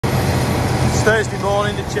It's Thursday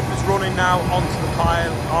morning, the chipper's running now onto the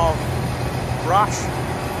pile of brash.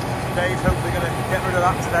 Dave's hopefully going to get rid of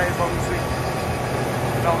that today as long as we...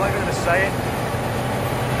 No, I'm not even going to say it.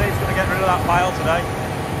 Dave's going to get rid of that pile today.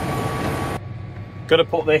 Going to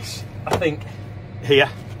put this, I think,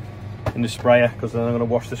 here in the sprayer, because then I'm going to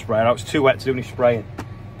wash the sprayer out. It's too wet to do any spraying,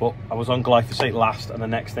 but I was on glyphosate last, and the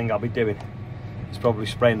next thing I'll be doing is probably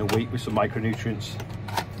spraying the wheat with some micronutrients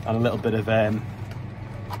and a little bit of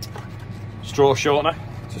straw shortener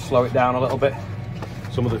to slow it down a little bit,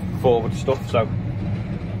 some of the forward stuff. So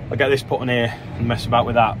I'll get this put in here and mess about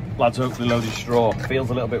with that. Lads, hopefully loads of straw. Feels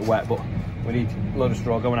a little bit wet, but we need a load of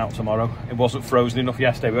straw going out tomorrow. It wasn't frozen enough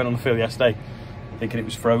yesterday. We went on the field yesterday thinking it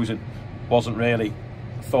was frozen. Wasn't really.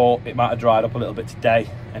 Thought it might have dried up a little bit today.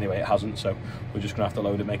 Anyway, it hasn't, so we're just gonna have to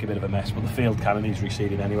load it, make a bit of a mess, but the field kind of needs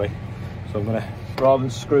reseeding anyway. So I'm gonna, rather than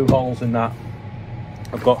screw holes in that,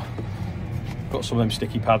 I've got some of them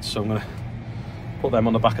sticky pads, so I'm gonna put them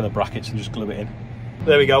on the back of the brackets and just glue it in.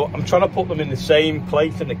 There we go. I'm trying to put them in the same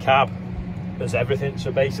place in the cab as everything.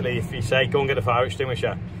 So basically, if you say go and get a fire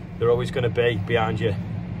extinguisher, they're always going to be behind your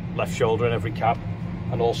left shoulder in every cab,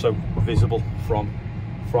 and also visible from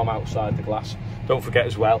outside the glass. Don't forget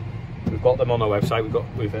as well, we've got them on our website. We've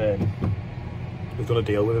done a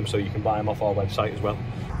deal with them, so you can buy them off our website as well.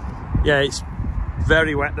 Yeah, it's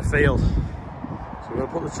very wet, the field, so we're going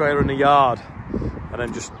to put the trailer in the yard and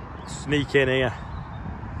then just sneak in here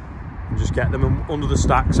and just get them under the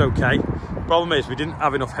stacks. Okay, problem is we didn't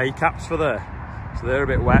have enough hay caps for there, so they're a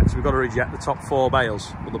bit wet, so we've got to reject the top 4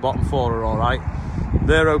 bales, but the bottom 4 are all right.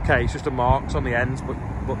 They're okay, it's just a marks on the ends, but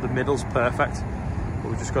the middle's perfect. But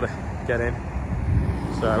we've just got to get in.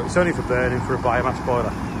 So it's only for burning for a biomass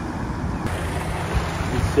boiler.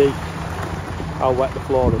 You see how wet the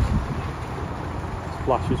floor is.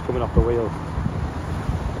 Splashes coming off the wheels.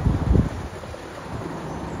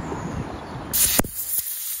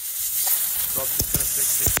 Rob's just going to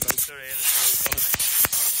fix this motor here, the silk on it.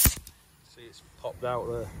 See, it's popped out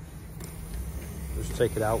there. Just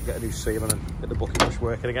take it out, get a new seal, and then get the bucket brush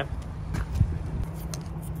working again.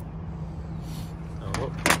 Oh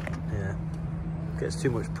look, yeah, gets too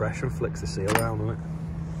much pressure and flicks the seal around, doesn't it?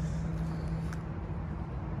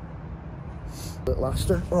 Bit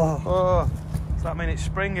laster. Oh, does that mean it's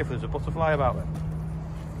spring if there's a butterfly about it?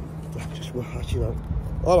 Just watch you out.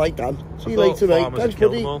 All right, Dan. See you later, mate. Thanks,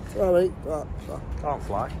 buddy. All right. Can't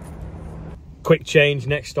fly. Quick change,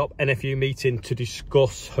 next stop, NFU meeting to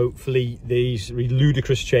discuss hopefully these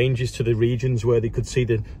ludicrous changes to the regions where they could see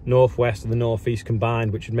the northwest and the northeast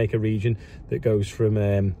combined, which would make a region that goes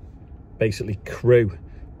from basically Crewe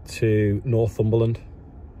to Northumberland.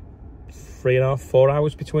 3.5 to 4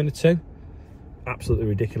 hours between the two. Absolutely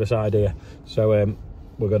ridiculous idea. So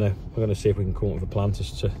we're gonna see if we can come up with a plan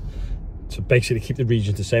to basically keep the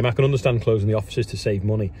regions the same. I can understand closing the offices to save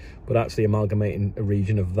money, but actually amalgamating a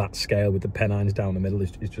region of that scale with the Pennines down the middle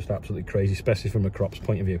is just absolutely crazy, especially from a crops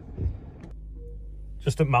point of view.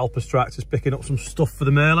 Just at Malpas Tractors picking up some stuff for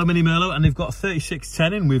the Merlot, Mini Merlot, and they've got a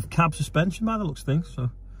 3610 in with cab suspension by the looks of things, so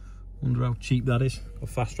wonder how cheap that is. Got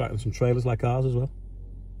fast track and some trailers like ours as well.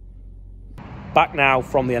 Back now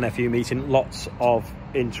from the NFU meeting, lots of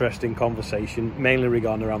interesting conversation, mainly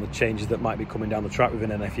regarding around the changes that might be coming down the track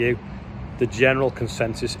within NFU. The general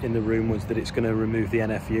consensus in the room was that it's going to remove the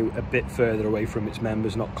NFU a bit further away from its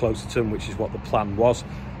members, not closer to them, which is what the plan was.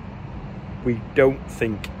 We don't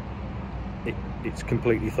think it's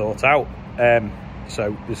completely thought out.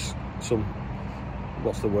 So there's some,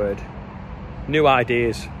 what's the word, new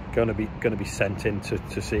ideas going to be sent in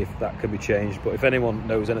to see if that can be changed. But if anyone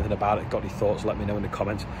knows anything about it, got any thoughts, let me know in the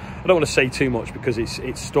comments. I don't want to say too much because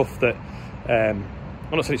it's stuff that I'm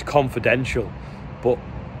not saying it's confidential, but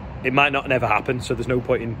it might not never happen, so there's no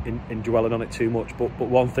point in dwelling on it too much. But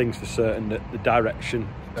one thing's for certain, that the direction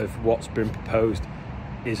of what's been proposed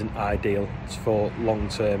isn't ideal. It's for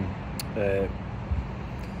long-term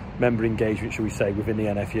member engagement, shall we say, within the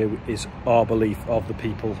NFU, is our belief of the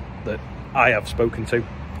people that I have spoken to.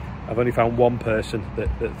 I've only found one person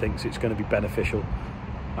that thinks it's going to be beneficial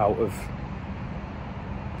out of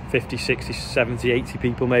 50, 60, 70, 80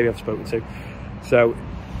 people maybe I've spoken to. So,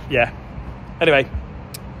 yeah. Anyway,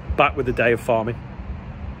 back with the day of farming.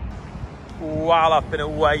 While I've been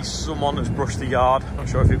away, someone has brushed the yard. I'm not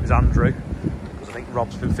sure if it was Andrew, because I think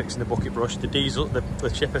Rob's been fixing the bucket brush.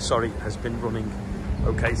 The chipper, sorry, has been running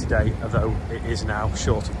okay today, although it is now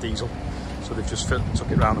short of diesel. So they've just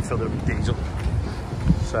took it round and filled it up with diesel.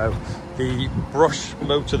 So the brush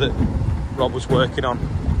motor that Rob was working on,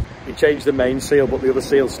 he changed the main seal, but the other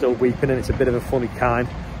seal's still weeping and it's a bit of a funny kind.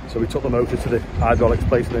 So we took the motor to the hydraulics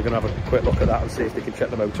place and they're going to have a quick look at that and see if they can check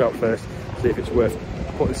the motor out first. see if it's worth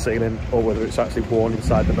putting seal in or whether it's actually worn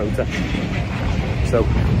inside the motor. So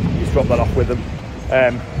he's dropped that off with them.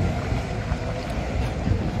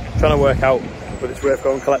 Trying to work out whether it's worth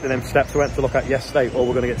going and collecting them steps we went to look at yesterday, or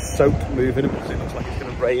we're going to get soaked moving them because it looks like it's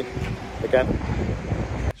going to rain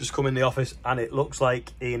again. Just come in the office and it looks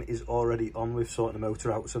like Ian is already on with sorting the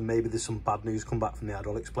motor out, so maybe there's some bad news come back from the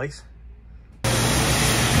hydraulics place.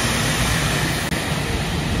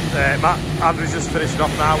 Andrew's just finishing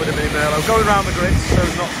off now with a mini Merlo, going around the grids so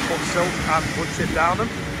as not to put silt and wood chip down them.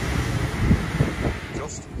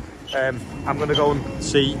 I'm going to go and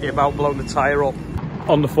see about blowing the tyre up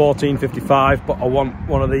on the 1455, but I want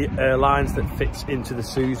one of the lines that fits into the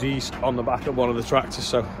Susie's on the back of one of the tractors,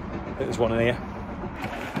 so there's one in here.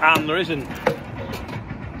 And there isn't.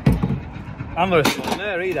 And there isn't one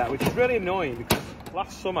there either, which is really annoying because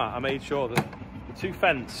last summer I made sure that the two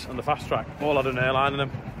fence and the fast track all had an airline in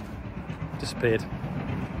them. Disappeared.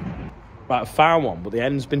 Right, I found one, but the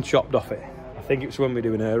end's been chopped off it. I think it was when we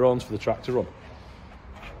were doing air-ons for the tractor run.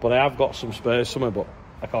 But I have got some spares somewhere, but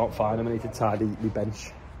I can't find them. I need to tidy my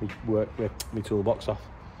bench, my toolbox off.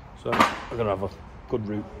 So I'm going to have a good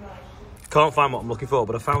route. Can't find what I'm looking for,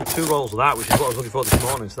 but I found 2 rolls of that, which is what I was looking for this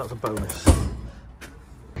morning, so that's a bonus.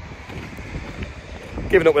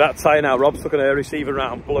 Giving up with that tyre now. Rob's took an air receiver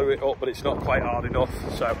around, blew it up, but it's not quite hard enough,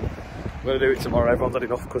 so I'm going to do it tomorrow. Everyone's had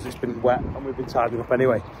enough because it's been wet and we've been tidying up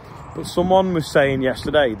anyway. But someone was saying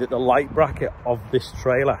yesterday that the light bracket of this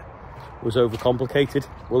trailer was overcomplicated.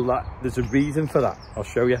 Well, there's a reason for that. I'll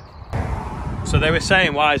show you. So they were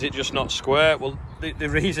saying, why is it just not square? Well, the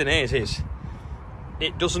reason is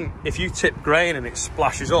it doesn't, if you tip grain and it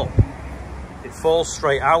splashes up, it falls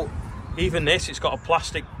straight out. Even this, it's got a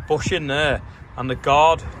plastic bush in there and the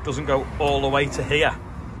guard doesn't go all the way to here,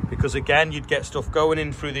 because again, you'd get stuff going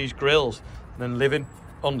in through these grills and then living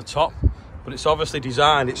on the top. But it's obviously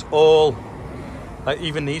designed, it's all, like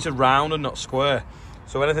even these are round and not square.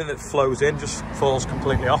 So anything that flows in just falls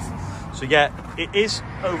completely off. So yeah, it is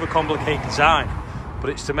overcomplicated design, but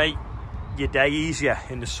it's to make your day easier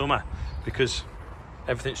in the summer because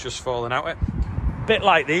everything's just falling out it. Bit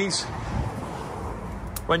like these,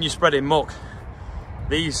 when you're spreading muck,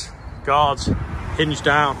 these guards hinge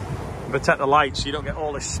down and protect the lights so you don't get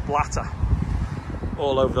all this splatter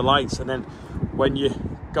all over the lights. And then when you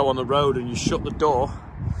go on the road and you shut the door,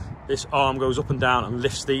 this arm goes up and down and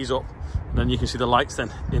lifts these up, and then you can see the lights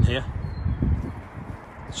then in here.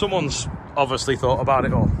 Someone's obviously thought about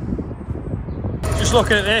it all. Just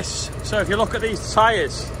looking at this, so if you look at these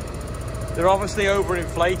tyres, they're obviously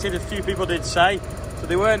overinflated, a few people did say, so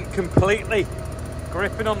they weren't completely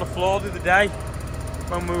gripping on the floor the other day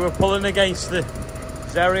when we were pulling against the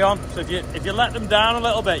Xerion. So if you let them down a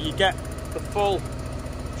little bit, you get the full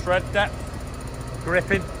tread depth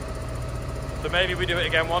gripping. So maybe we do it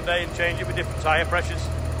again one day and change it with different tyre pressures.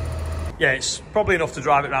 Yeah, it's probably enough to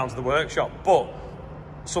drive it round to the workshop, but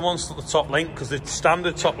someone's took the top link because the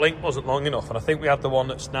standard top link wasn't long enough, and I think we had the one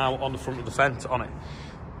that's now on the front of the fence on it.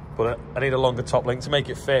 But I need a longer top link to make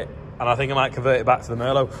it fit, and I think I might convert it back to the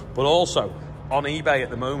Merlo. But also, on eBay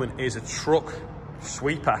at the moment is a truck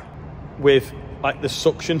sweeper with like the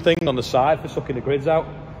suction thing on the side for sucking the grids out.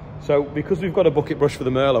 So because we've got a bucket brush for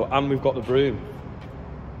the Merlo and we've got the broom,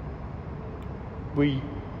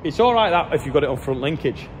 it's all right that if you've got it on front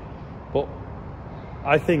linkage, but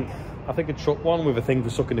I think a truck one with a thing for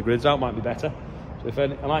sucking the grids out might be better. So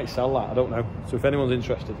I might sell that, I don't know. So if anyone's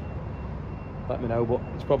interested, let me know. But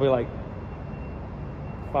it's probably like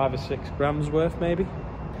 5 or 6 grams worth maybe.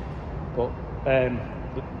 But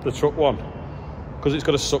the truck one, because it's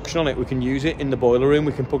got a suction on it, we can use it in the boiler room.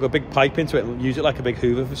 We can plug a big pipe into it and use it like a big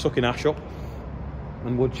hoover for sucking ash up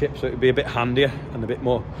and wood chips, so it'd be a bit handier and a bit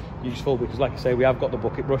more useful, because like I say, we have got the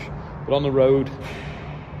bucket brush, but on the road,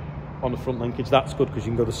 on the front linkage, that's good because you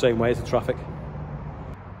can go the same way as the traffic.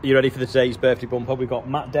 Are you ready for today's birthday bumper? We've got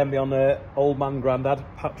Matt Denby on there, Old Man Grandad,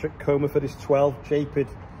 Patrick Comerford is 12,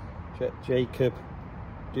 Jacob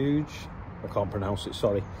Duge, I can't pronounce it,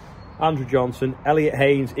 sorry, Andrew Johnson, Elliot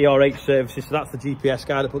Haynes, ERH Services, so that's the GPS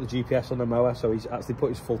guy that put the GPS on the mower, so he's actually put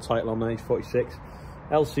his full title on there, he's 46.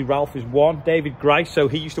 LC Ralph is 1. David Grice, so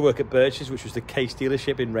he used to work at Birch's, which was the Case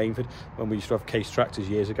dealership in Rainford when we used to have Case tractors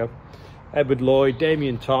years ago. Edward Lloyd,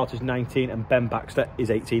 Damien Tart is 19, and Ben Baxter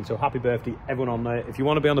is 18. So happy birthday, everyone on there. If you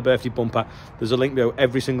want to be on the birthday bumper, there's a link below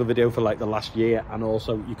every single video for like the last year, and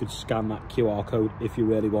also you could scan that QR code if you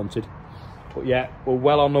really wanted. But yeah, we're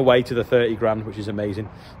well on the way to the 30 grand, which is amazing.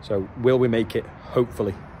 So will we make it?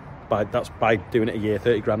 Hopefully. That's by doing it a year,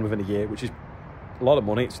 30 grand within a year, which is a lot of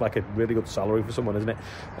money. It's like a really good salary for someone, isn't it?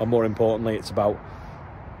 And more importantly, it's about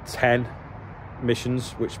 10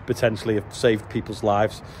 missions, which potentially have saved people's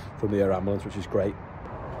lives from the air ambulance, which is great.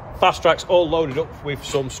 Fast Track's all loaded up with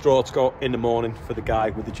some straw to go in the morning for the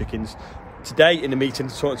guy with the chickens. Today in the meeting,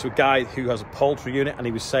 talking to a guy who has a poultry unit, and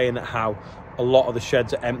he was saying that how a lot of the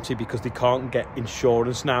sheds are empty because they can't get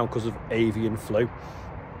insurance now because of avian flu.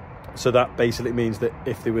 So that basically means that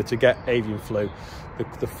if they were to get avian flu,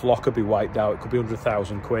 the flock could be wiped out. It could be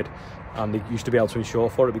 100,000 quid, and they used to be able to insure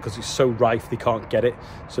for it because it's so rife they can't get it.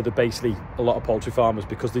 So they're basically, a lot of poultry farmers,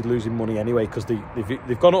 because they're losing money anyway, because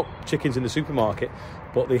they've gone up chickens in the supermarket,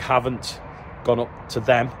 but they haven't gone up to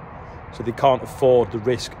them. So they can't afford the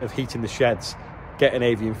risk of heating the sheds, getting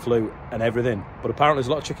avian flu and everything. But apparently there's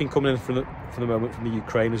a lot of chicken coming in for the moment from the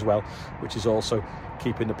Ukraine as well, which is also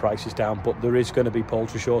keeping the prices down. But there is going to be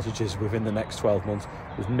poultry shortages within the next 12 months.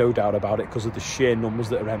 There's no doubt about it, because of the sheer numbers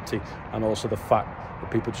that are empty, and also the fact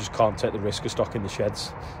that people just can't take the risk of stocking the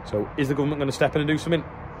sheds. So is the government going to step in and do something?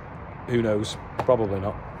 Who knows? Probably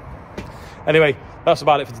not. Anyway, that's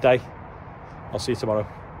about it for today. I'll see you tomorrow.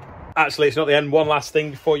 Actually, it's not the end. One last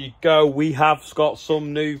thing before you go. We have got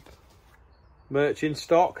some new merch in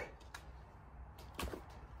stock,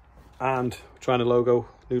 and we're trying a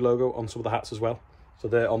new logo on some of the hats as well. So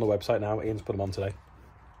they're on the website now. Ian's put them on today,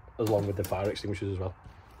 along with the fire extinguishers as well.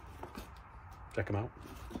 Check them out.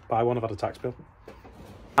 Buy one, I've had a tax bill.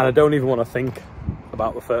 And I don't even want to think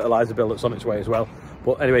about the fertiliser bill that's on its way as well.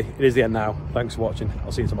 But anyway, it is the end now. Thanks for watching.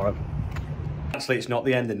 I'll see you tomorrow. Actually, it's not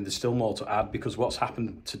the end, and there's still more to add, because what's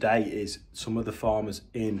happened today is some of the farmers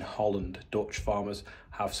in Holland, Dutch farmers,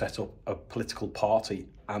 have set up a political party,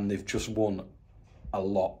 and they've just won a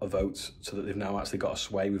lot of votes, so that they've now actually got a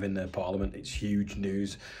sway within their parliament. It's huge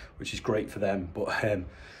news, which is great for them. But I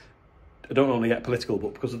don't normally get political,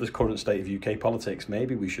 but because of the current state of UK politics,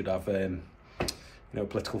 maybe we should have you know, a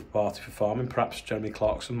political party for farming. Perhaps Jeremy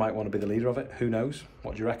Clarkson might want to be the leader of it. Who knows?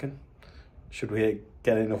 What do you reckon? Should we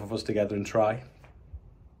get enough of us together and try?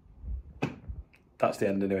 That's the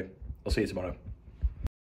end anyway. I'll see you tomorrow.